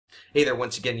Hey there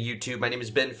once again, YouTube. My name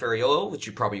is M4.0, which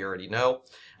you probably already know.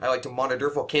 I like to monitor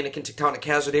volcanic and tectonic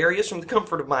hazard areas from the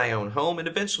comfort of my own home, and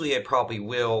eventually I probably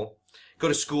will go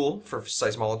to school for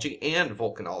seismology and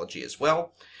volcanology as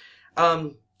well.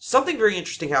 Something very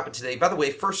interesting happened today. By the way,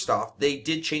 first off, they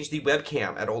did change the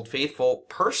webcam at Old Faithful.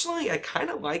 Personally, I kind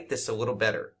of like this a little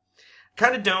better.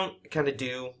 Kind of don't, kind of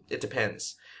do. It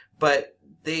depends. But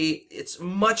it's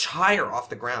much higher off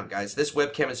the ground, guys. This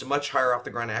webcam is much higher off the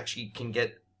ground. I actually can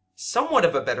get somewhat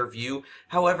of a better view.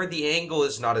 However, the angle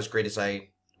is not as great as I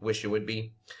wish it would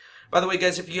be. By the way,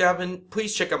 guys, if you haven't,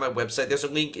 please check out my website. There's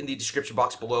a link in the description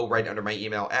box below, right under my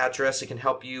email address. It can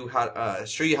help you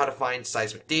show you how to find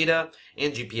seismic data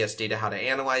and GPS data, how to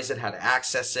analyze it, how to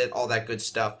access it, all that good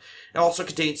stuff. It also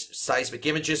contains seismic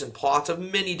images and plots of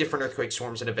many different earthquake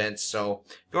swarms and events. So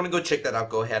if you want to go check that out,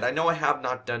 go ahead. I know I have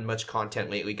not done much content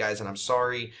lately, guys, and I'm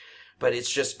sorry, but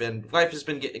it's just been, life has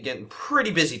been getting pretty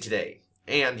busy today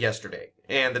and yesterday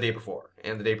and the day before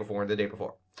and the day before and the day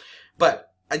before.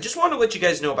 But I just want to let you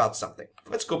guys know about something.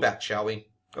 Let's go back, shall we?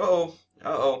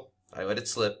 Uh-oh, I let it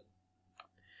slip.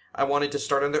 I wanted to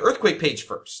start on the earthquake page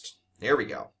first. There we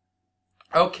go.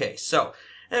 Okay, so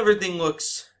everything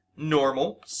looks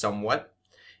normal, somewhat.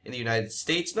 In the United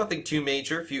States, nothing too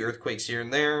major, a few earthquakes here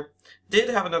and there. Did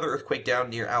have another earthquake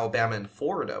down near Alabama and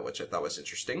Florida, which I thought was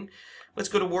interesting. Let's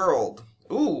go to world.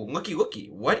 Ooh, looky.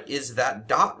 What is that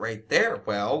dot right there?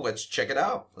 Well, let's check it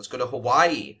out. Let's go to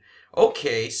Hawaii.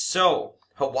 Okay, so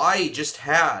Hawaii just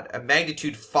had a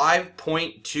magnitude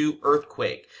 5.2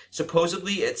 earthquake,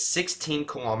 supposedly at 16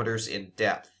 kilometers in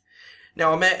depth.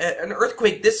 Now, an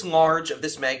earthquake this large, of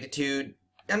this magnitude,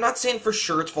 I'm not saying for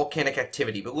sure it's volcanic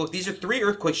activity, but look, these are 3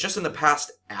 earthquakes just in the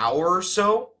past hour or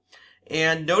so.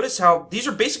 And notice how these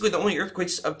are basically the only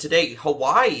earthquakes of today.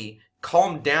 Hawaii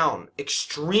calmed down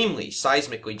extremely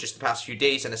seismically just the past few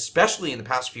days, and especially in the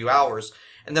past few hours.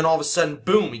 And then all of a sudden,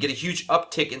 boom, you get a huge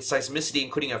uptick in seismicity,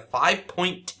 including a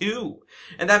 5.2.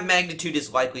 And that magnitude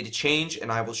is likely to change,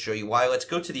 and I will show you why. Let's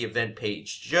go to the event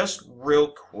page just real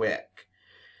quick.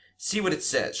 See what it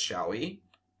says, shall we?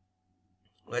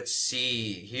 Let's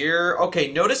see here.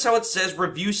 Okay, notice how it says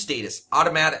review status,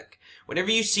 automatic.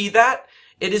 Whenever you see that,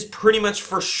 it is pretty much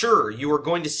for sure you are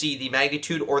going to see the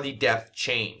magnitude or the depth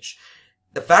change.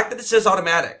 The fact that it says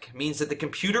automatic means that the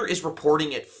computer is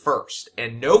reporting it first,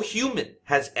 and no human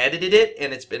has edited it,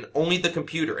 and it's been only the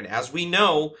computer. And as we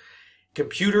know,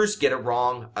 computers get it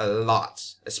wrong a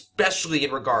lot, especially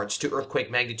in regards to earthquake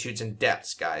magnitudes and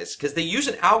depths, guys, because they use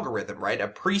an algorithm, right? A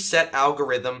preset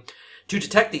algorithm to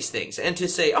detect these things and to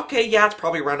say, okay, yeah, it's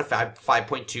probably around a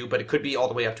 5.2, but it could be all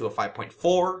the way up to a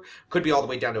 5.4, could be all the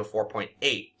way down to a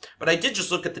 4.8. But I did just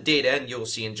look at the data, and you'll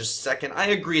see in just a second. I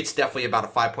agree, it's definitely about a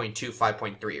 5.2,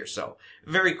 5.3 or so.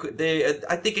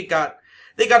 I think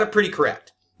they got it pretty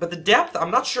correct. But the depth,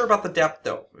 I'm not sure about the depth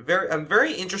though. I'm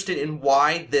very interested in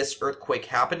why this earthquake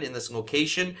happened in this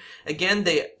location. Again,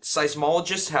 the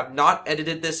seismologists have not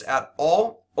edited this at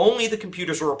all. Only the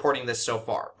computers are reporting this so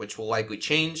far, which will likely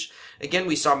change. Again,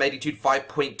 we saw magnitude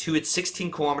 5.2 at 16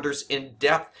 kilometers in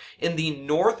depth in the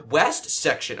northwest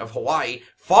section of Hawaii,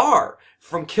 far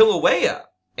from Kilauea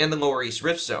and the Lower East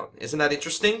Rift Zone. Isn't that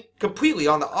interesting? Completely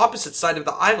on the opposite side of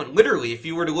the island. Literally, if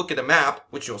you were to look at a map,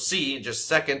 which you'll see in just a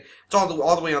second, it's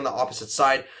all the way on the opposite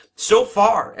side. So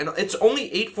far, and it's only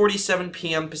 8:47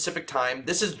 p.m. Pacific time.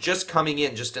 This is just coming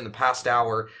in just in the past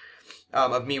hour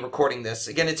of me recording this.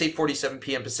 Again, it's 8:47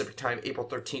 p.m. Pacific time, April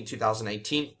 13,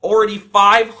 2019. Already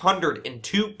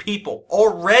 502 people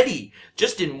already,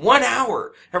 just in 1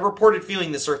 hour, have reported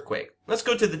feeling this earthquake. Let's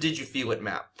go to the Did You Feel It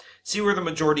map. See where the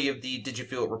majority of the Did You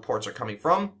Feel It reports are coming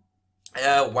from.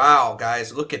 Wow,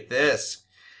 guys, look at this.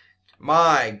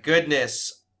 My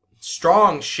goodness.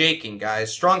 Strong shaking,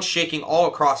 guys. Strong shaking all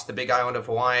across the big island of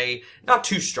Hawaii. Not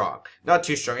too strong. Not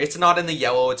too strong. It's not in the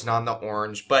yellow, it's not in the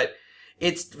orange, but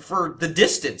it's for the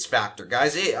distance factor,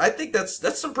 guys. I think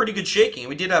that's some pretty good shaking.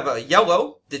 We did have a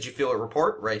yellow Did You Feel It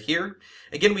report right here.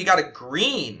 Again, we got a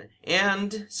green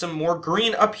and some more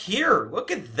green up here.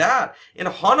 Look at that in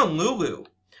Honolulu.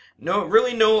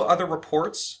 Really no other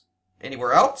reports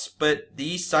anywhere else, but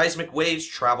these seismic waves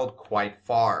traveled quite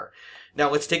far. Now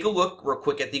let's take a look real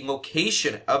quick at the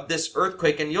location of this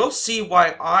earthquake, and you'll see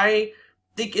why I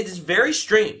think it is very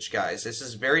strange, guys. This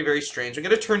is very, very strange. I'm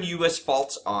going to turn US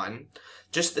faults on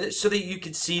just so that you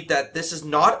can see that this is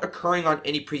not occurring on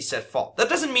any preset fault. That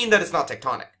doesn't mean that it's not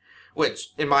tectonic,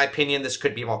 which, in my opinion, this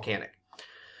could be volcanic.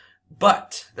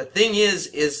 But the thing is,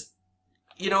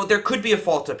 you know, there could be a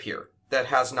fault up here that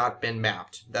has not been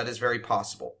mapped. That is very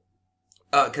possible.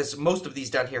 Because most of these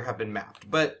down here have been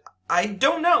mapped. But I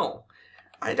don't know.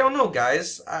 I don't know,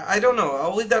 guys. I don't know.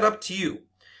 I'll leave that up to you.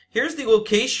 Here's the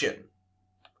location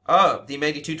of the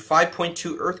magnitude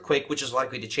 5.2 earthquake, which is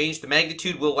likely to change. The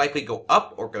magnitude will likely go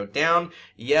up or go down.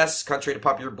 Yes, contrary to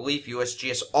popular belief,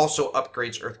 USGS also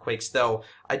upgrades earthquakes, though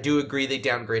I do agree they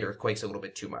downgrade earthquakes a little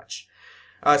bit too much.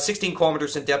 16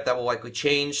 kilometers in depth, that will likely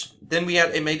change. Then we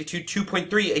had a magnitude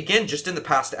 2.3, again, just in the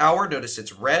past hour. Notice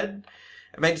it's red.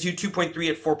 A magnitude 2.3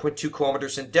 at 4.2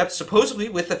 kilometers in depth, supposedly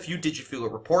with a few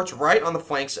digifuel reports right on the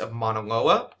flanks of Mauna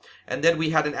Loa. And then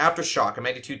we had an aftershock, a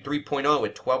magnitude 3.0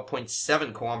 at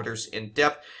 12.7 kilometers in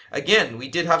depth. Again, we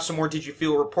did have some more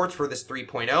digifuel reports for this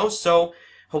 3.0, so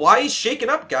Hawaii's shaken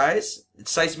up, guys.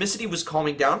 Seismicity was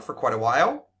calming down for quite a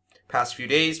while. Past few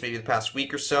days, maybe the past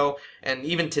week or so, and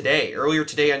even today. Earlier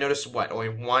today, I noticed, only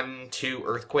 1, 2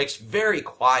 earthquakes. Very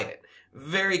quiet.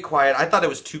 Very quiet. I thought it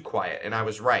was too quiet, and I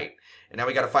was right. And now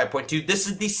we got a 5.2. This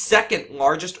is the second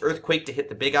largest earthquake to hit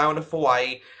the Big Island of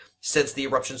Hawaii since the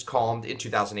eruptions calmed in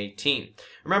 2018.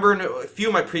 Remember, in a few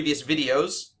of my previous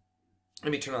videos,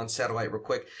 let me turn on satellite real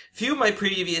quick. A few of my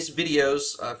previous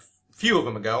videos, a few of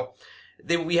them ago,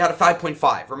 we had a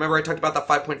 5.5. Remember I talked about that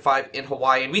 5.5 in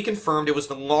Hawaii, and we confirmed it was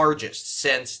the largest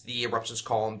since the eruptions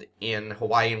calmed in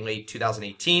Hawaii in late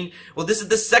 2018. Well, this is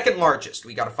the second largest.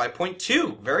 We got a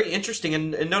 5.2. Very interesting,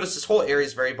 and notice this whole area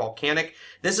is very volcanic.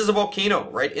 This is a volcano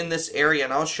right in this area,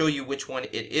 and I'll show you which one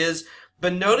it is.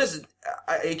 But notice,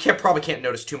 I probably can't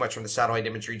notice too much from the satellite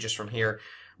imagery just from here,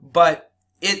 but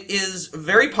it is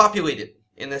very populated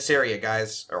in this area,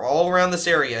 guys, or all around this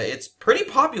area. It's pretty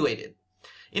populated.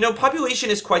 You know, population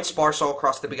is quite sparse all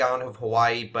across the Big Island of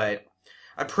Hawaii, but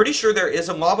I'm pretty sure there is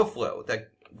a lava flow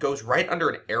that goes right under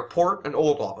an airport, an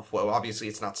old lava flow. Obviously,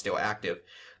 it's not still active.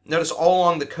 Notice all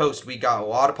along the coast, we got a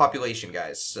lot of population,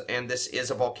 guys, and this is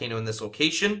a volcano in this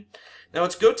location. Now,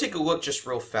 let's go take a look just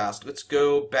real fast. Let's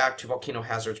go back to Volcano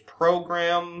Hazards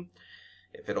Program,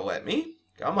 if it'll let me.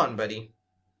 Come on, buddy.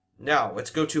 Now,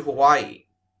 let's go to Hawaii.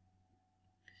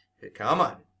 Come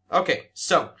on. Okay,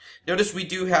 so notice we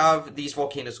do have these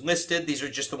volcanoes listed. These are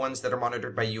just the ones that are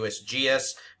monitored by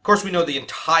USGS. Of course, we know the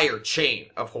entire chain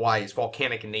of Hawaii is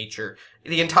volcanic in nature.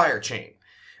 The entire chain.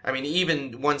 I mean,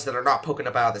 even ones that are not poking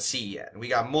up out of the sea yet. We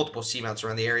got multiple seamounts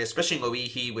around the area, especially in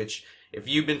Loihi, which, if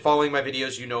you've been following my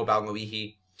videos, you know about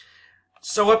Loihi.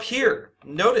 So up here,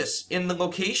 notice in the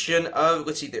location of,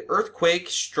 let's see, the earthquake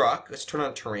struck. Let's turn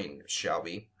on terrain, shall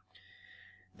we?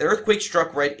 The earthquake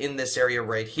struck right in this area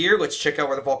right here. Let's check out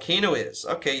where the volcano is.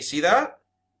 Okay, you see that?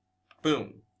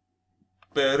 Boom.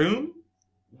 Boom.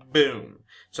 Boom.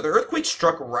 So the earthquake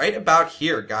struck right about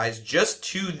here, guys, just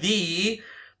to the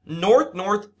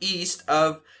northeast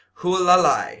of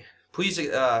Hualalai. Please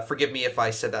forgive me if I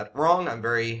said that wrong. I'm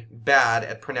very bad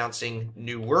at pronouncing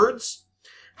new words.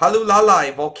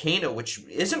 Hualalai Volcano, which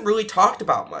isn't really talked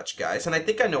about much, guys, and I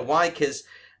think I know why, because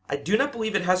I do not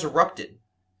believe it has erupted.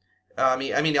 I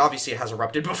mean, obviously it has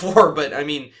erupted before, but I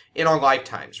mean, in our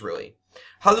lifetimes, really.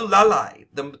 Hualalai,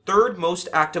 the third most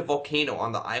active volcano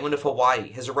on the island of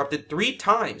Hawaii, has erupted 3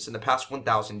 times in the past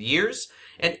 1,000 years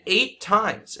and 8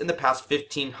 times in the past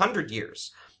 1,500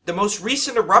 years. The most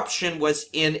recent eruption was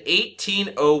in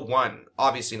 1801,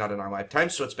 obviously not in our lifetime,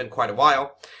 so it's been quite a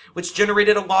while, which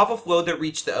generated a lava flow that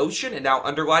reached the ocean and now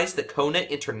underlies the Kona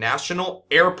International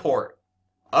Airport.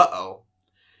 Uh-oh.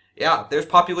 Yeah, there's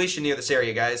population near this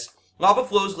area, guys. Lava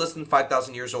flows less than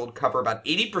 5,000 years old cover about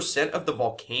 80% of the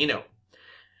volcano.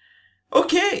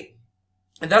 Okay,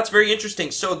 and that's very interesting.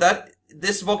 So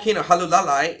this volcano,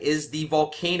 Hualalai, is the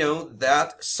volcano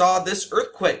that saw this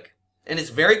earthquake. And it's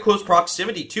very close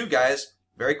proximity too, guys.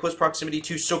 Very close proximity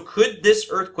too. So could this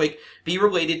earthquake be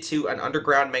related to an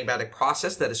underground magmatic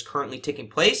process that is currently taking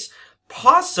place?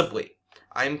 Possibly.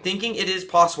 I'm thinking it is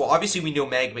possible. Obviously, we know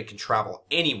magma can travel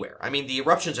anywhere. I mean, the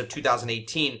eruptions of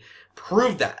 2018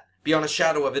 proved that, beyond a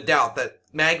shadow of a doubt, that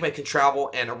magma can travel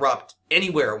and erupt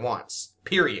anywhere it wants.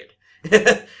 Period.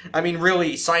 I mean,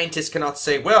 really, scientists cannot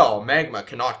say, well, magma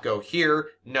cannot go here.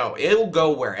 No, it'll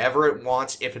go wherever it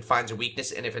wants if it finds a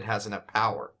weakness and if it has enough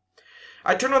power.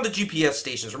 I turned on the GPS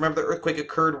stations. Remember, the earthquake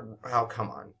occurred... Oh,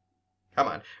 come on. Come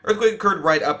on. Earthquake occurred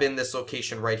right up in this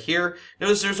location right here.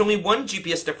 Notice there's only one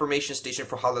GPS deformation station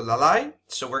for Hualalai,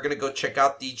 so we're going to go check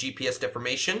out the GPS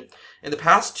deformation in the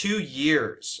past 2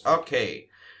 years. Okay.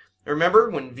 Remember,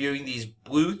 when viewing these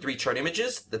blue 3-chart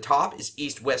images, the top is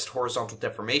east-west horizontal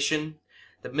deformation,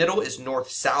 the middle is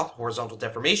north-south horizontal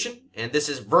deformation, and this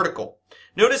is vertical.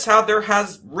 Notice how there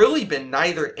has really been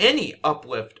neither any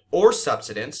uplift or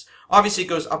subsidence. Obviously, it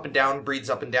goes up and down,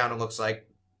 breathes up and down, it looks like.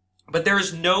 But there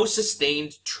is no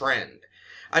sustained trend.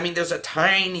 I mean, there's a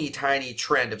tiny, tiny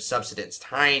trend of subsidence.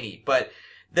 Tiny. But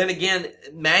Then again,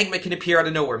 magma can appear out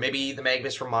of nowhere. Maybe the magma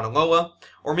is from Mauna Loa,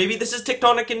 or maybe this is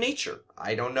tectonic in nature.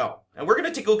 I don't know. And we're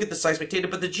going to take a look at the seismic data,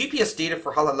 but the GPS data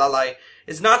for Hualalai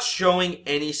is not showing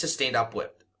any sustained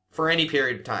uplift for any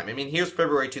period of time. I mean, here's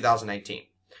February 2019.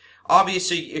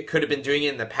 Obviously, it could have been doing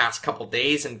it in the past couple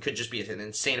days and could just be an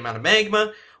insane amount of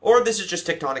magma, or this is just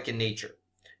tectonic in nature.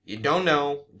 You don't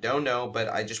know, but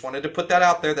I just wanted to put that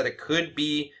out there that it could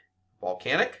be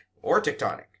volcanic or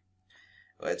tectonic.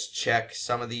 Let's check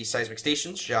some of the seismic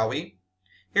stations, shall we?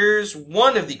 Here's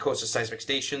one of the closest seismic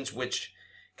stations, which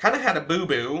kind of had a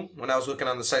boo-boo when I was looking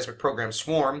on the seismic program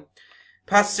Swarm.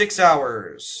 Past 6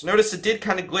 hours. Notice it did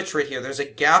kind of glitch right here. There's a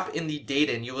gap in the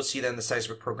data, and you will see that in the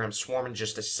seismic program Swarm in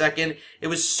just a second. It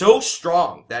was so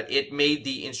strong that it made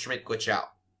the instrument glitch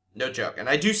out. No joke. And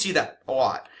I do see that a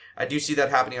lot. I do see that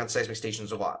happening on seismic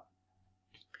stations a lot.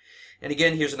 And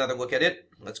again, here's another look at it.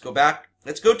 Let's go back.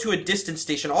 Let's go to a distant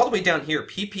station all the way down here,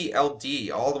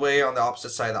 PPLD, all the way on the opposite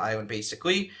side of the island,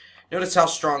 basically. Notice how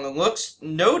strong it looks.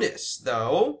 Notice,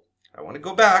 though, I want to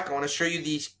go back. I want to show you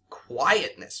the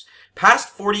quietness. Past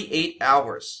 48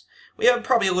 hours. We have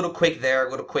probably a little quake there,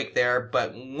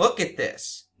 but look at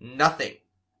this. Nothing.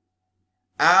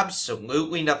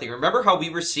 Absolutely nothing. Remember how we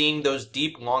were seeing those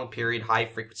deep, long period, high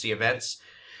frequency events?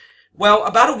 Well,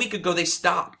 about a week ago they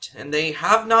stopped, and they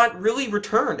have not really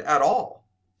returned at all.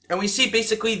 And we see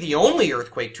basically the only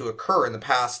earthquake to occur in the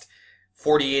past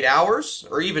 48 hours,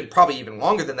 or probably even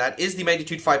longer than that, is the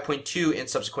magnitude 5.2 and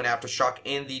subsequent aftershock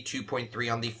and the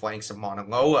 2.3 on the flanks of Mauna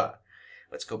Loa.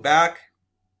 Let's go back.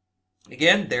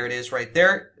 Again, there it is right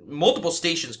there. Multiple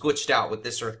stations glitched out with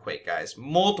this earthquake, guys.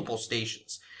 Multiple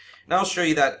stations. And I'll show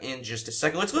you that in just a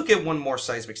second. Let's look at one more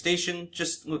seismic station.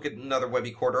 Just look at another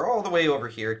Webby quarter all the way over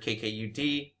here at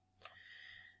KKUD.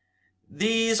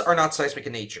 These are not seismic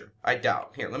in nature, I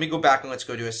doubt. Here, let me go back and let's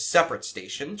go to a separate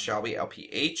station, shall we?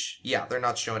 LPH. Yeah, they're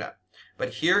not showing up.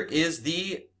 But here is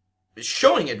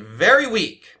showing it very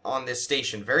weak on this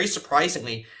station, very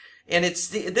surprisingly. And it's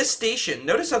this station,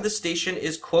 notice how this station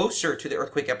is closer to the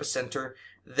earthquake epicenter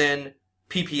than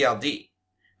PPLD.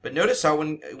 But notice how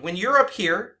when you're up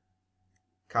here,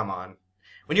 come on.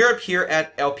 When you're up here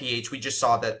at LPH, we just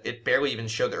saw that it barely even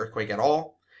showed the earthquake at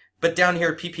all. But down here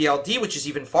at PPLD, which is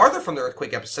even farther from the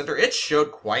earthquake epicenter, it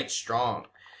showed quite strong.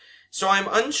 So I'm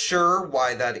unsure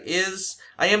why that is.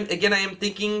 I am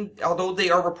thinking, although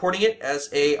they are reporting it as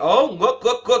oh,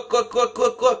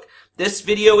 look. This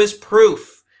video is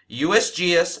proof.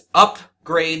 USGS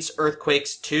upgrades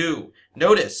earthquakes too.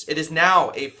 Notice, it is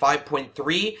now a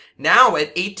 5.3, now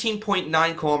at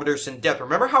 18.9 kilometers in depth.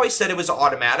 Remember how I said it was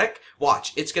automatic?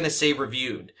 Watch, it's going to say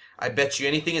reviewed. I bet you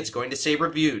anything it's going to say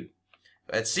reviewed.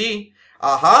 Let's see.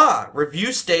 Aha!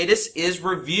 Review status is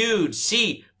reviewed.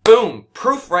 See? Boom.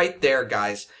 Proof right there,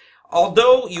 guys.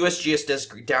 Although USGS does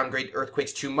downgrade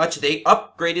earthquakes too much, they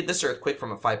upgraded this earthquake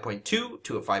from a 5.2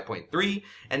 to a 5.3,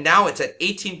 and now it's at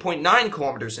 18.9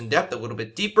 kilometers in depth, a little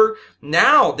bit deeper.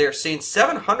 Now they're saying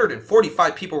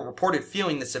 745 people reported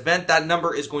feeling this event. That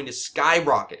number is going to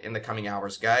skyrocket in the coming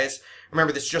hours, guys.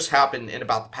 Remember, this just happened in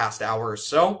about the past hour or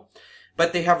so.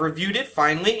 But they have reviewed it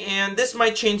finally, and this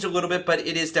might change a little bit, but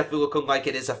it is definitely looking like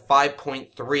it is a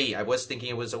 5.3. I was thinking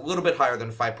it was a little bit higher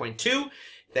than 5.2.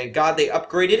 Thank God they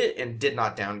upgraded it and did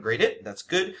not downgrade it. That's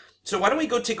good. So why don't we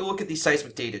go take a look at the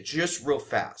seismic data just real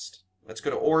fast. Let's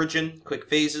go to origin, click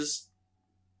phases.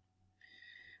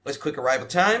 Let's click arrival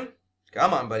time.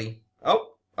 Come on, buddy.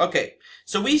 Oh, okay.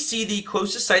 So we see the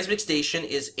closest seismic station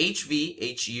is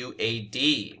HVHUAD,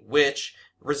 which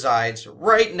resides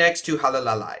right next to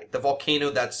Hualalai, the volcano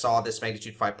that saw this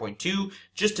magnitude 5.2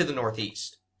 just to the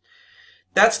northeast.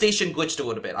 That station glitched a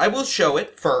little bit. I will show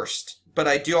it first, but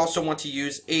I do also want to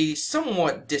use a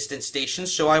somewhat distant station,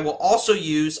 so I will also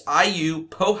use IU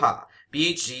Poha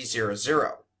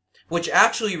BHZ00, which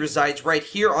actually resides right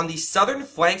here on the southern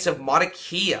flanks of Mauna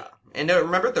Kea. And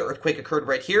remember, the earthquake occurred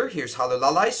right here. Here's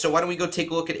Hualalai, so why don't we go take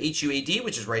a look at HUAD,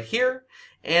 which is right here,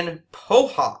 and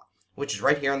Poha, which is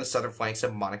right here on the southern flanks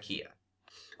of Mauna Kea.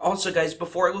 Also, guys,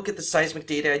 before I look at the seismic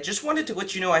data, I just wanted to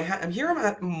let you know I'm here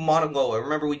at Mauna Loa.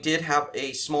 Remember, we did have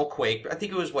a small quake. I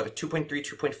think it was, what, a 2.3,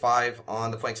 2.5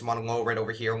 on the flanks of Mauna Loa right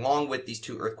over here, along with these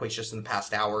two earthquakes just in the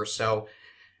past hour or so.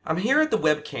 I'm here at the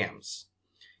webcams.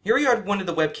 Here we are at one of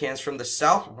the webcams from the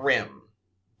South Rim.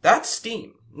 That's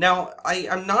steam. Now,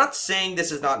 I'm not saying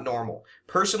this is not normal.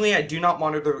 Personally, I do not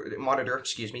monitor the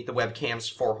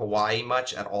webcams for Hawaii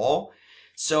much at all.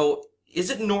 So, is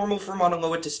it normal for Mauna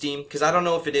Loa to steam? Because I don't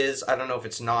know if it is, I don't know if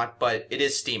it's not, but it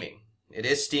is steaming. It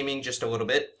is steaming just a little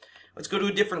bit. Let's go to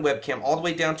a different webcam, all the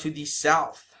way down to the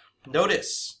south.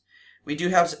 Notice, we do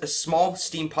have a small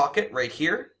steam pocket right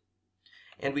here.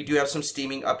 And we do have some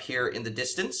steaming up here in the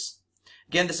distance.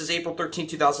 Again, this is April 13,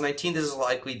 2019. This is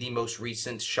likely the most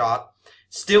recent shot.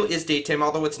 Still is daytime,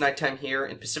 although it's nighttime here.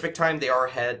 In Pacific time, they are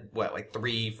ahead, like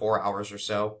 3-4 hours or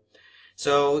so.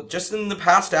 So just in the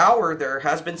past hour, there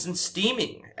has been some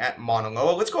steaming at Mauna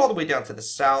Loa. Let's go all the way down to the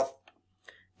south.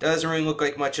 Doesn't really look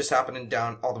like much is happening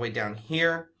down all the way down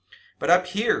here. But up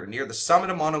here, near the summit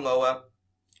of Mauna Loa,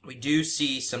 we do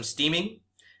see some steaming.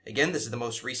 Again, this is the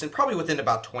most recent, probably within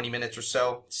about 20 minutes or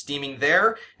so. Steaming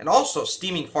there, and also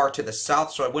steaming far to the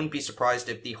south, so I wouldn't be surprised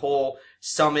if the whole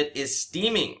summit is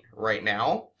steaming right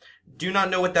now. Do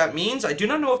not know what that means. I do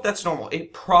not know if that's normal.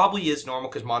 It probably is normal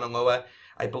because Mauna Loa,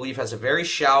 I believe, has a very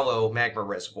shallow magma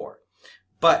reservoir.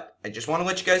 But I just want to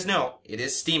let you guys know, it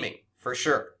is steaming, for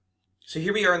sure. So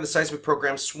here we are in the seismic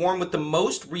program swarm with the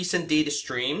most recent data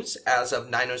streams as of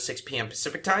 9:06 p.m.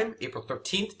 Pacific time, April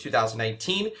 13th,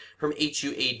 2019, from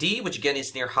HUAD, which again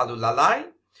is near Hualalai,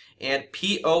 and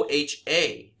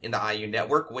POHA in the IU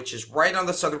network, which is right on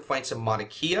the southern flanks of Mauna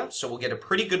Kea. So we'll get a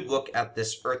pretty good look at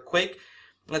this earthquake.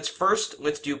 Let's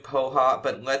do POHA,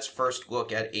 but let's first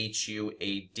look at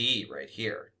HUAD right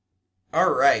here.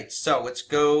 Alright, so let's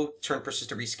go turn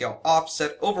persistent rescale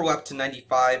offset, overlap to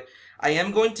 95. I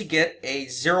am going to get a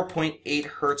 0.8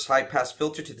 hertz high pass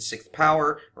filter to the 6th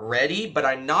power ready, but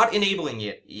I'm not enabling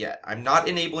it yet. I'm not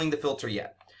enabling the filter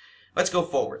yet. Let's go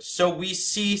forward. So we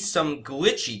see some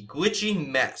glitchy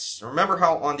mess. Remember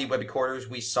how on the web recorders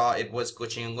we saw it was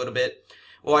glitching a little bit?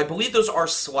 Well, I believe those are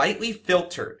slightly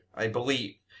filtered, I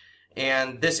believe.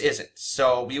 And this isn't.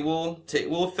 So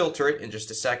we'll filter it in just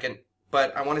a second,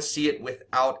 but I want to see it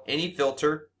without any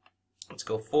filter. Let's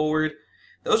go forward.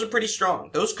 Those are pretty strong.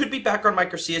 Those could be background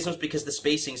microseisms because the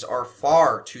spacings are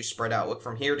far too spread out. Look,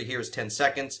 from here to here is 10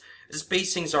 seconds. The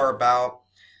spacings are about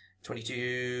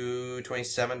 22,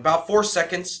 27, about 4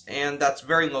 seconds, and that's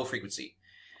very low frequency.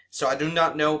 So I do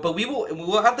not know, but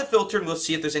we'll have the filter and we'll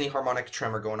see if there's any harmonic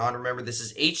tremor going on. Remember, this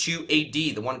is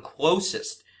HUAD, the one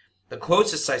closest, the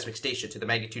closest seismic station to the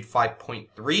magnitude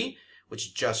 5.3,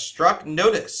 which just struck.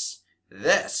 Notice,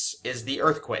 this is the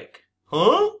earthquake.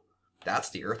 Huh?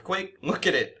 That's the earthquake? Look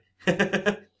at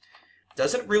it.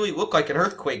 Doesn't really look like an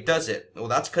earthquake, does it? Well,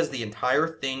 that's because the entire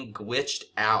thing glitched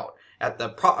out at the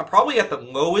probably at the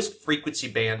lowest frequency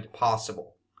band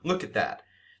possible. Look at that.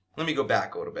 Let me go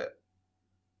back a little bit.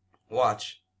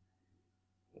 Watch.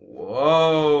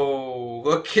 Whoa,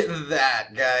 look at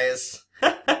that, guys.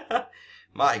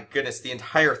 My goodness, the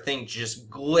entire thing just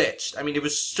glitched. I mean, it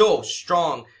was so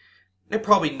strong. It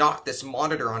probably knocked this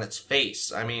monitor on its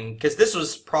face. I mean, because this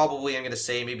was probably, I'm going to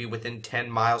say, maybe within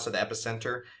 10 miles of the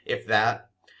epicenter, if that.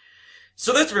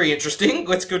 So that's very interesting.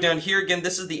 Let's go down here again.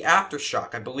 This is the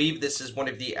aftershock. I believe this is one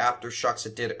of the aftershocks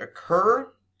that did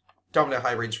occur. Dominant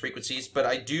high range frequencies, but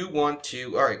I do want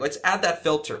to... Alright, let's add that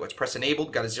filter. Let's press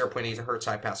enabled. Got a 0.8 hertz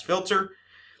high pass filter.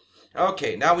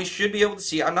 Okay, now we should be able to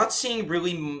see... I'm not seeing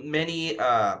really many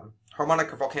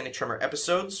harmonic or volcanic tremor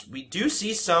episodes. We do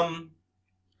see some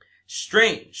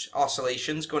strange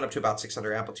oscillations going up to about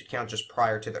 600 amplitude count just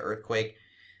prior to the earthquake.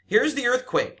 Here's the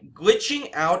earthquake glitching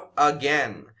out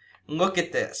again. Look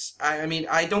at this. I mean,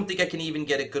 I don't think I can even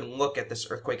get a good look at this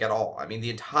earthquake at all. I mean, the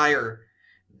entire...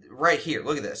 Right here,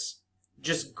 look at this.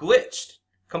 Just glitched.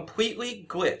 Completely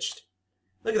glitched.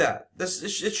 Look at that.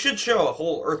 It should show a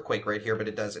whole earthquake right here, but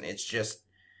it doesn't. It's just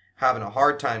having a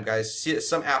hard time, guys. See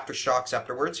some aftershocks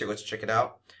afterwards. Here, let's check it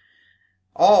out.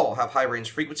 All have high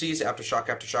range frequencies. Aftershock,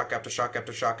 aftershock, aftershock,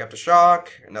 aftershock, aftershock.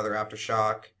 Another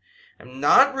aftershock. I'm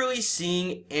not really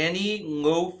seeing any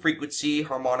low frequency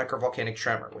harmonic or volcanic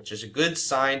tremor, which is a good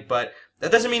sign, but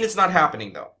that doesn't mean it's not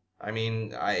happening, though. I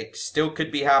mean, it still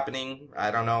could be happening.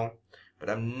 I don't know. But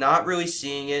I'm not really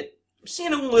seeing it. I'm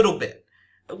seeing a little bit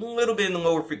in the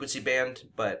lower frequency band,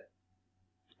 but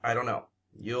I don't know.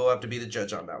 You'll have to be the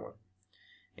judge on that one.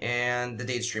 And the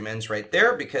data stream ends right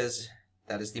there because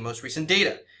that is the most recent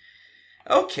data.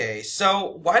 Okay,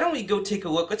 so why don't we go take a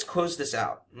look? Let's close this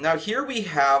out. Now here we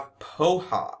have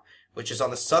POHA, which is on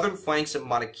the southern flanks of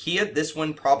Mauna Kea. This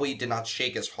one probably did not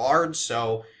shake as hard,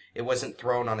 so it wasn't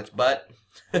thrown on its butt.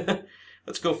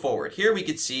 Let's go forward. Here we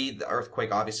could see the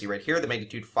earthquake obviously right here, the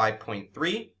magnitude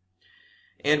 5.3.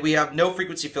 And we have no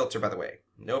frequency filter, by the way.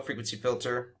 No frequency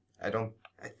filter. I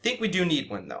think we do need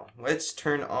one though. Let's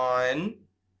turn on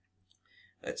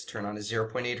a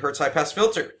 0.8 hertz high pass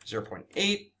filter.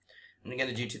 0.8. I'm going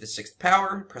to do to the 6th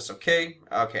power. Press OK.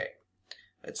 Okay.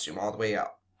 Let's zoom all the way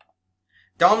out.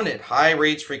 Dominant high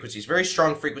range frequencies, very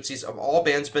strong frequencies of all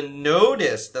bands, but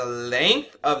notice the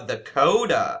length of the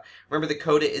coda. Remember, the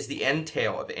coda is the end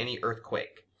tail of any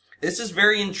earthquake. This is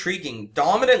very intriguing.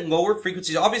 Dominant lower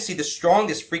frequencies, obviously the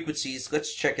strongest frequencies,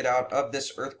 let's check it out, of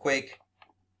this earthquake.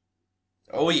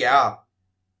 Oh yeah.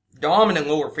 Dominant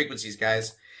lower frequencies,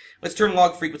 guys. Let's turn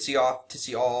log frequency off to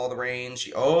see all the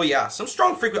range. Oh yeah, some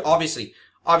strong frequency.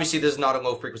 Obviously this is not a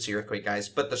low frequency earthquake, guys,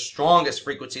 but the strongest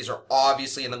frequencies are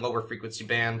obviously in the lower frequency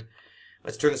band.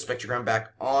 Let's turn the spectrogram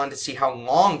back on to see how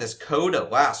long this coda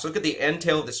lasts. Look at the end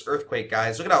tail of this earthquake,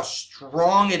 guys. Look at how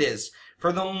strong it is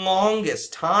for the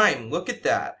longest time. Look at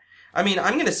that. I mean,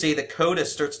 I'm going to say the coda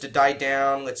starts to die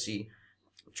down. Let's see.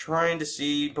 I'm trying to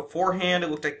see. Beforehand,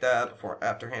 it looked like that.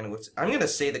 Afterhand, it looks. I'm going to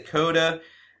say the coda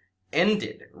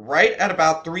ended right at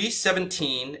about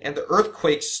 3:17, and the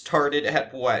earthquake started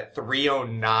at what,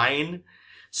 3:09?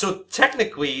 So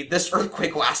technically, this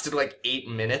earthquake lasted like 8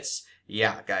 minutes.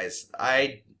 Yeah, guys,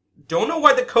 I don't know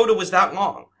why the coda was that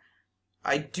long.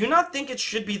 I do not think it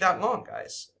should be that long,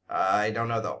 guys. I don't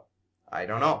know, though. I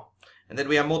don't know. And then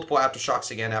we have multiple aftershocks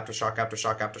again. Aftershock,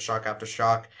 aftershock, aftershock,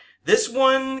 aftershock. This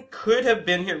one could have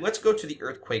been here. Let's go to the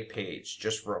earthquake page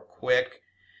just real quick.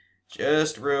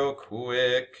 Just real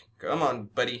quick. Come on,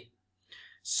 buddy.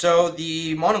 So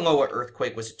the Mauna Loa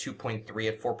earthquake was a 2.3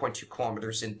 at 4.2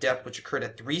 kilometers in depth, which occurred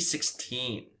at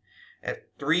 3:16.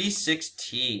 At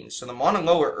 3:16. So the Mauna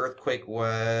Loa earthquake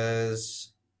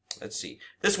was, let's see,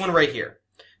 this one right here.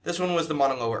 This one was the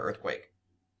Mauna Loa earthquake.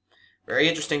 Very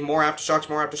interesting. More aftershocks,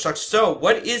 more aftershocks. So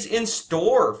what is in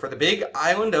store for the big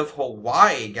island of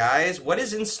Hawaii, guys? What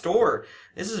is in store?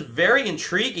 This is very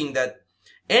intriguing that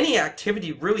any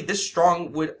activity really this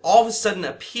strong would all of a sudden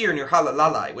appear near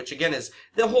Hualalai, which again is,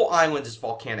 the whole island is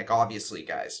volcanic, obviously,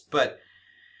 guys. But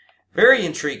very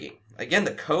intriguing. Again,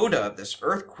 the coda of this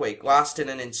earthquake lasted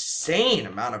an insane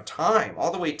amount of time,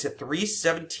 all the way to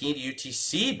 3:17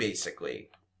 UTC, basically.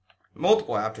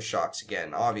 Multiple aftershocks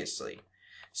again, obviously.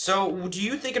 So, do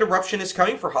you think an eruption is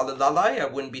coming for Hualalai? I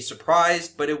wouldn't be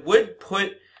surprised, but it would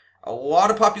put a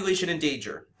lot of population in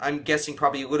danger. I'm guessing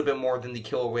probably a little bit more than the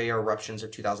Kilauea eruptions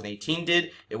of 2018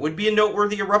 did. It would be a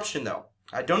noteworthy eruption, though.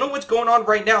 I don't know what's going on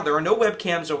right now. There are no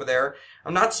webcams over there.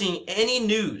 I'm not seeing any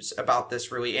news about this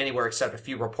really anywhere except a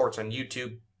few reports on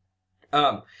YouTube.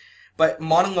 But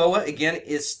Mauna Loa, again,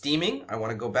 is steaming. I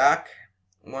want to go back.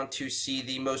 I want to see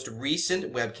the most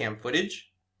recent webcam footage.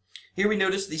 Here we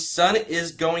notice the sun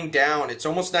is going down. It's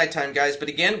almost nighttime, guys, but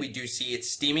again, we do see it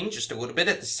steaming just a little bit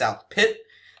at the south pit.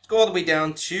 Let's go all the way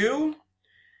down to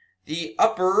the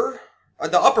upper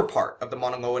part of the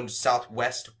Mauna Loa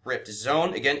southwest rift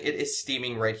zone. Again, it is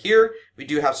steaming right here. We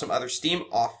do have some other steam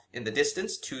off in the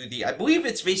distance to the, I believe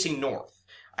it's facing north.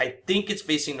 I think it's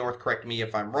facing north, correct me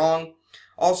if I'm wrong.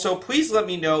 Also, please let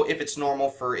me know if it's normal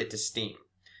for it to steam.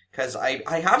 Because I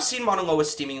have seen Mauna Loa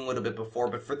steaming a little bit before,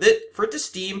 but for it to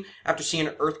steam after seeing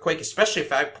an earthquake, especially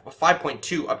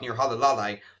 5.2 up near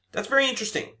Hualalai, that's very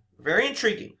interesting. Very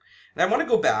intriguing. And I want to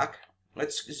go back.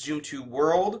 Let's zoom to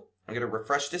world. I'm going to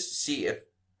refresh this to see if...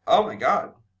 Oh my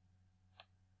god.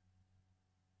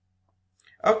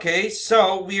 Okay,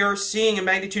 so we are seeing a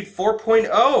magnitude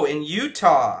 4.0 in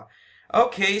Utah.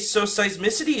 Okay, so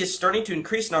seismicity is starting to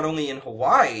increase not only in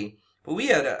Hawaii, but we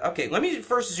had a... Okay, let me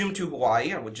first zoom to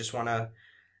Hawaii. I would just want to...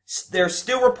 They're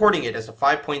still reporting it as a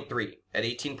 5.3 at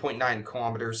 18.9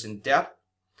 kilometers in depth.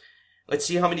 Let's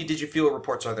see how many digifeel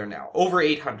reports are there now. Over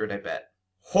 800, I bet.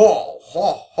 Ho,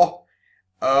 ho, ho.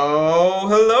 Oh,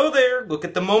 hello there. Look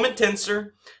at the moment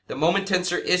tensor. The moment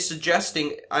tensor is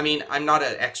suggesting, I mean, I'm not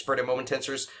an expert at moment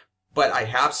tensors, but I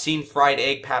have seen fried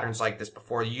egg patterns like this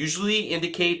before. They usually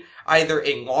indicate either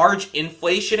a large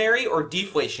inflationary or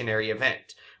deflationary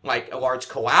event, like a large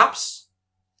collapse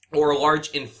or a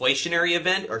large inflationary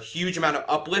event or huge amount of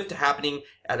uplift happening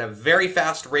at a very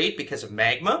fast rate because of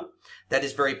magma. That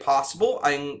is very possible.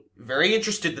 I'm very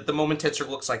interested that the moment tensor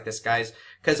looks like this, guys,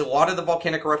 because a lot of the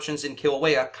volcanic eruptions in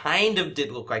Kilauea kind of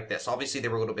did look like this. Obviously, they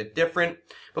were a little bit different,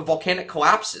 but volcanic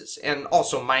collapses and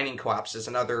also mining collapses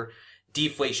and other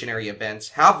deflationary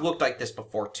events have looked like this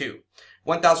before, too.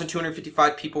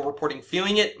 1,255 people reporting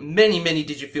feeling it. Many, many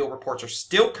digifeel reports are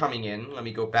still coming in. Let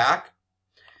me go back.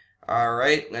 All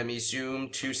right, let me zoom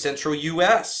to central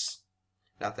U.S.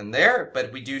 Nothing there,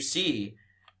 but we do see,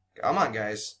 come on,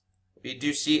 guys. We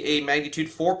do see a magnitude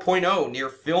 4.0 near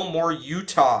Fillmore,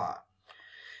 Utah.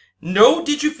 No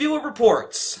did you feel it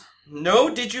reports.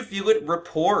 No did you feel it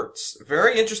reports.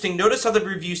 Very interesting. Notice how the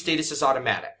review status is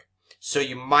automatic. So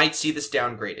you might see this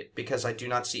downgraded because I do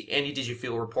not see any did you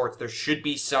feel reports. There should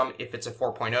be some if it's a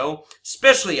 4.0,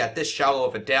 especially at this shallow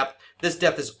of a depth. This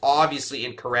depth is obviously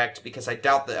incorrect because I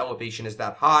doubt the elevation is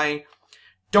that high.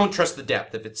 Don't trust the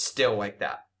depth if it's still like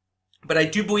that. But I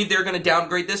do believe they're going to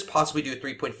downgrade this, possibly do a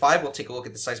 3.5. We'll take a look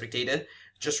at the seismic data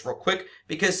just real quick,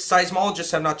 because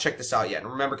seismologists have not checked this out yet.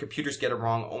 And remember, computers get it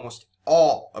wrong almost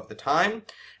all of the time.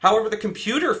 However, the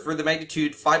computer for the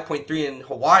magnitude 5.3 in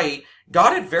Hawaii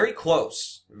Got it very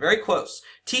close. Very close.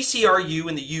 TCRU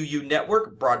in the UU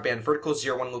network, broadband vertical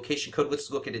 01 location code. Let's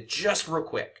look at it just real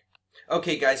quick.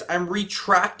 Okay, guys, I'm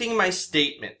retracting my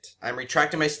statement. I'm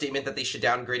retracting my statement that they should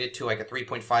downgrade it to like a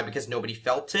 3.5 because nobody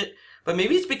felt it. But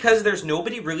maybe it's because there's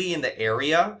nobody really in the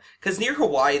area. Because near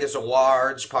Hawaii, there's a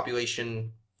large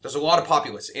population. There's a lot of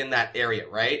populace in that area,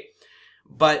 right?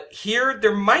 But here,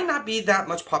 there might not be that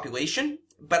much population.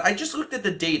 But I just looked at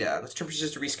the data. Let's turn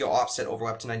persistent to rescale offset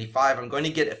overlap to 95. I'm going to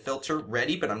get a filter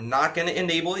ready, but I'm not going to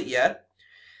enable it yet.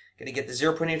 Going to get the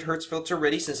 0.8 hertz filter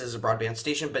ready since this is a broadband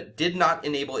station, but did not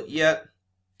enable it yet.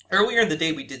 Earlier in the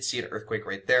day, we did see an earthquake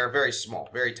right there. Very small,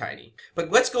 very tiny.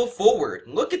 But let's go forward.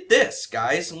 Look at this,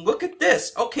 guys. Look at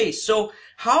this. Okay, so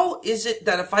how is it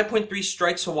that a 5.3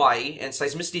 strikes Hawaii, and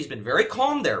seismicity has been very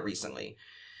calm there recently.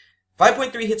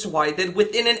 5.3 hits Hawaii, then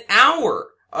within an hour,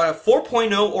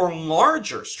 4.0 or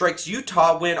larger strikes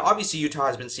Utah, when obviously Utah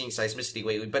has been seeing seismicity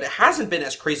lately, but it hasn't been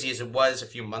as crazy as it was a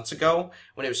few months ago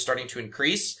when it was starting to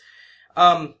increase.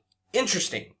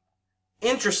 Interesting.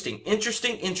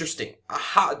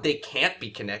 How they can't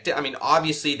be connected. I mean,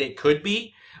 obviously they could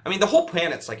be. I mean, the whole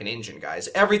planet's like an engine, guys.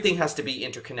 Everything has to be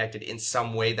interconnected in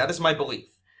some way. That is my belief.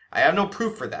 I have no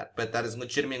proof for that, but that is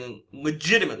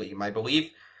legitimately my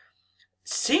belief.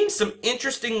 Seeing some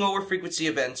interesting lower frequency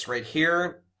events right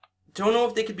here. Don't know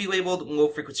if they could be labeled low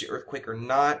frequency earthquake or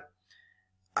not.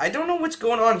 I don't know what's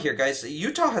going on here, guys.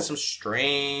 Utah has some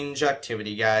strange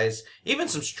activity, guys. Even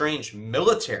some strange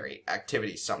military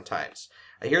activity sometimes.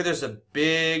 I hear there's a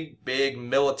big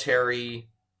military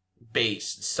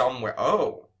base somewhere.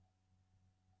 Oh.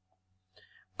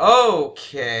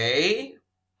 Okay.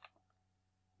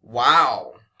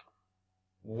 Wow.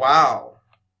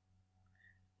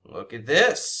 Look at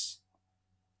this.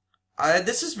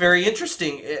 This is very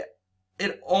interesting.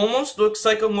 It almost looks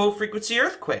like a low frequency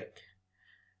earthquake.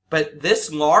 But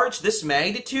this large, this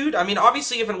magnitude, I mean,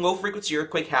 obviously if a low frequency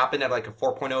earthquake happened at like a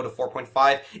 4.0 to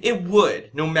 4.5, it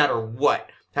would, no matter what,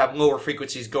 have lower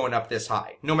frequencies going up this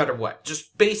high. No matter what.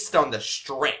 Just based on the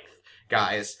strength,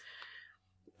 guys.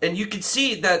 And you can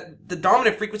see that the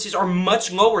dominant frequencies are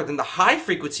much lower than the high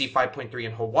frequency 5.3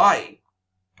 in Hawaii.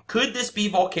 Could this be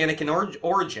volcanic in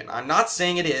origin? I'm not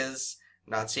saying it is.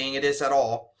 I'm not saying it is at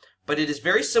all. But it is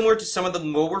very similar to some of the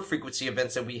lower frequency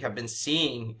events that we have been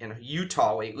seeing in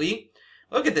Utah lately.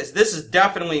 Look at this. This is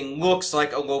definitely looks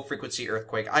like a low frequency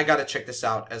earthquake. I gotta check this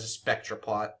out as a spectra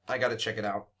plot. I gotta check it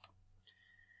out.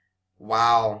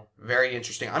 Wow. Very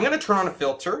interesting. I'm gonna turn on a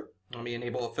filter. Let me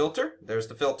enable a filter. There's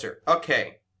the filter.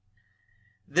 Okay.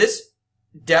 This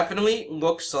definitely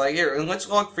looks like it. And let's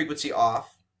log frequency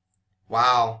off.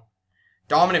 Wow.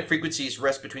 Dominant frequencies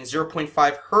rest between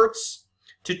 0.5 hertz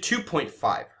to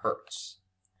 2.5 hertz.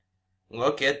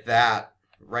 Look at that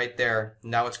right there.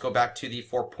 Now let's go back to the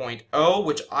 4.0,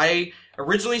 which I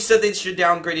originally said they should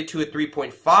downgrade it to a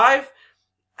 3.5.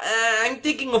 I'm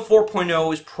thinking a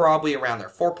 4.0 is probably around there.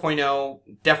 4.0,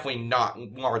 definitely not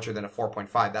larger than a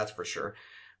 4.5, that's for sure.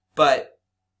 But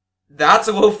that's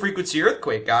a low frequency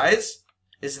earthquake, guys.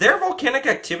 Is there volcanic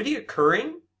activity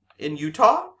occurring in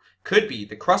Utah? Could be.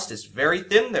 The crust is very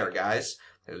thin there, guys.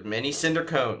 There's many cinder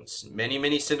cones.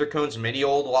 Many cinder cones, many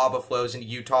old lava flows in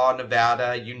Utah,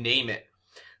 Nevada, you name it.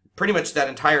 Pretty much that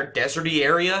entire deserty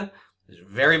area is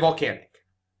very volcanic.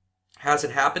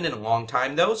 Hasn't happened in a long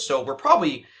time, though, so we're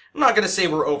probably, I'm not going to say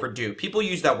we're overdue. People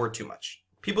use that word too much.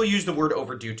 People use the word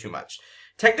overdue too much.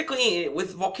 Technically,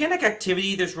 with volcanic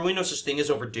activity, there's really no such thing as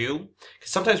overdue,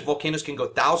 because sometimes volcanoes can go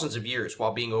thousands of years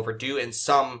while being overdue, and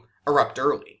some erupt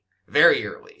early, very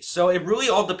early. So it really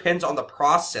all depends on the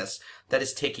process that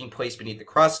is taking place beneath the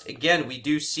crust. Again, we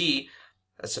do see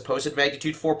a supposed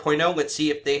magnitude 4.0. Let's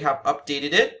see if they have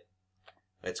updated it.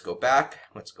 Let's go back.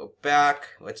 Let's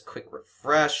quick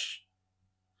refresh.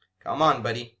 Come on,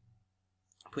 buddy.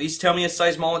 Please tell me a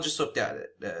seismologist looked at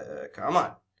it. Come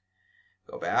on.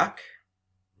 Go back.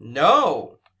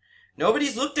 No.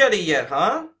 Nobody's looked at it yet,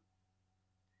 huh?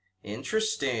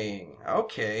 Interesting.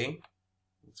 Okay.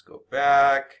 Let's go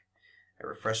back. I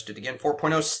refreshed it again.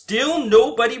 4.0. Still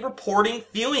nobody reporting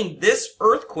feeling this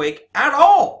earthquake at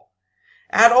all.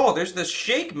 At all. There's the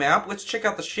shake map. Let's check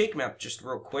out the shake map just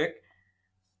real quick.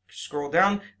 Scroll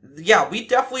down. Yeah, we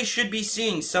definitely should be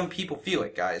seeing some people feel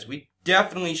it, guys. We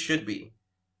definitely should be.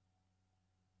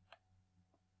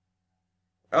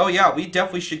 Oh yeah, we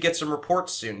definitely should get some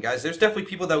reports soon, guys. There's definitely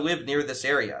people that live near this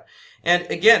area. And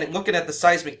again, looking at the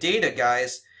seismic data,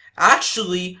 guys,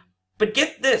 actually, but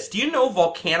get this, do you know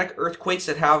volcanic earthquakes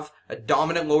that have a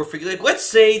dominant lower frequency? Like, let's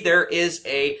say there is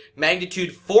a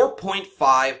magnitude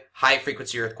 4.5 high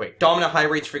frequency earthquake. Dominant high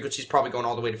range frequency is probably going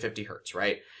all the way to 50 hertz,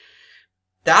 right?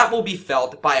 that will be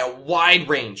felt by a wide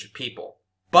range of people.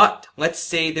 But let's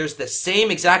say there's the same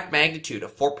exact magnitude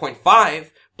of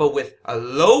 4.5, but with a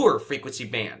lower frequency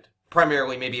band,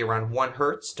 primarily maybe around 1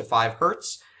 hertz to 5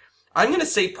 hertz. I'm going to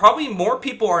say probably more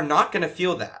people are not going to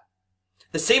feel that.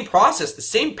 The same process, the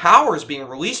same power is being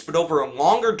released, but over a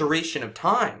longer duration of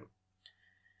time.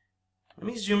 Let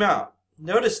me zoom out.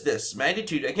 Notice this.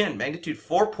 Magnitude, again, magnitude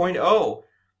 4.0.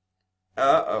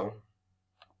 Uh-oh.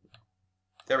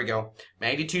 There we go.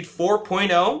 Magnitude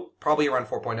 4.0, probably around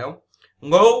 4.0.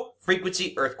 Low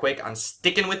frequency earthquake. I'm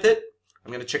sticking with it.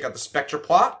 I'm going to check out the spectra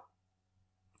plot.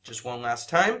 Just one last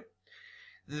time.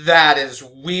 That is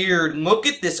weird. Look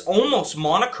at this, almost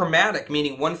monochromatic,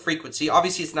 meaning one frequency.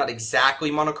 Obviously, it's not exactly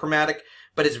monochromatic,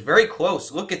 but it's very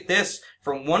close. Look at this,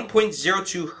 from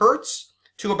 1.02 hertz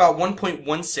to about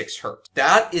 1.16 hertz.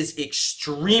 That is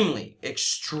extremely,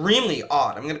 extremely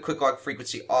odd. I'm going to quick log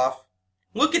frequency off.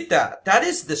 Look at that. That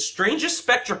is the strangest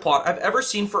spectra plot I've ever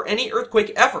seen for any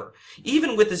earthquake ever,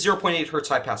 even with the 0.8 hertz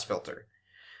high pass filter.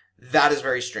 That is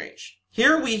very strange.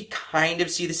 Here we kind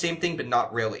of see the same thing, but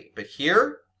not really. But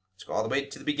here, let's go all the way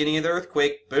to the beginning of the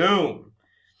earthquake. Boom.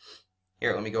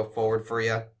 Here, let me go forward for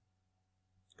you.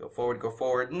 Go forward, go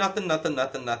forward. Nothing, nothing,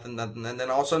 nothing, nothing, nothing. And then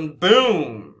all of a sudden,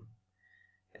 boom.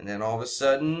 And then all of a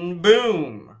sudden,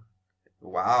 boom.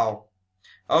 Wow.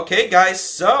 Okay, guys,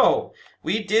 so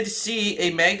we did see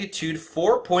a magnitude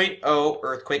 4.0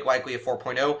 earthquake, likely a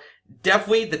 4.0.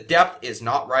 Definitely, the depth is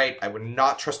not right. I would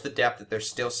not trust the depth that they're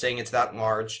still saying it's that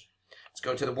large. Let's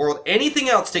go to the world. Anything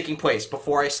else taking place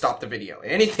before I stop the video?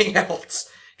 Anything else?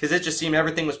 Because it just seemed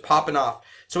everything was popping off.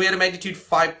 So we had a magnitude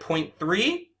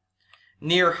 5.3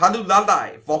 near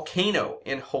Hualalai Volcano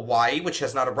in Hawaii, which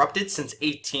has not erupted since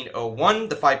 1801.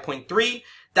 The 5.3,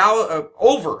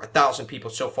 over 1,000 people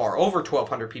so far. Over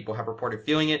 1,200 people have reported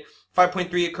feeling it.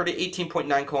 5.3 occurred at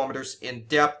 18.9 kilometers in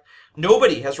depth.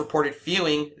 Nobody has reported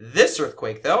feeling this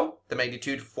earthquake, though. The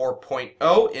magnitude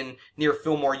 4.0 in near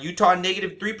Fillmore, Utah,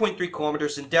 negative 3.3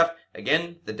 kilometers in depth.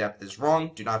 Again, the depth is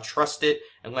wrong. Do not trust it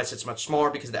unless it's much smaller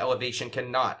because the elevation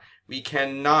cannot. We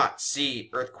cannot see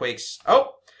earthquakes.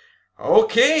 Oh,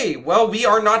 okay. Well, we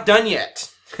are not done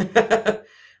yet.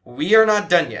 We are not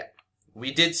done yet.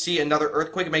 We did see another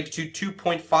earthquake, magnitude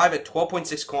 2.5 at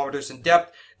 12.6 kilometers in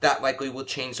depth. That likely will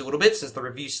change a little bit since the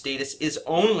review status is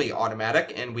only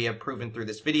automatic, and we have proven through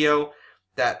this video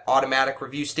that automatic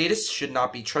review status should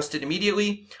not be trusted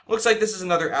immediately. Looks like this is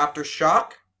another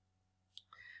aftershock,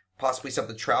 possibly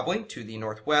something traveling to the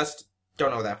northwest.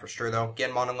 Don't know that for sure, though.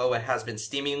 Again, Mauna Loa has been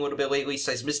steaming a little bit lately.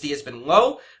 Seismicity has been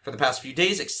low for the past few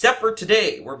days, except for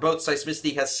today, where both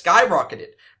seismicity has skyrocketed.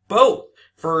 Both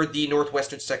for the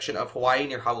northwestern section of Hawaii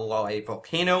near Hualalai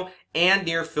Volcano and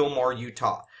near Fillmore,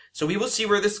 Utah. So we will see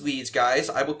where this leads, guys.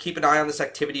 I will keep an eye on this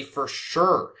activity for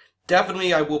sure.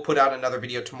 Definitely, I will put out another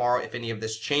video tomorrow if any of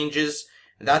this changes.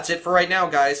 That's it for right now,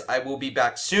 guys. I will be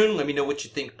back soon. Let me know what you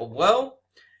think below.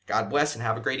 God bless and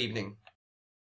have a great evening.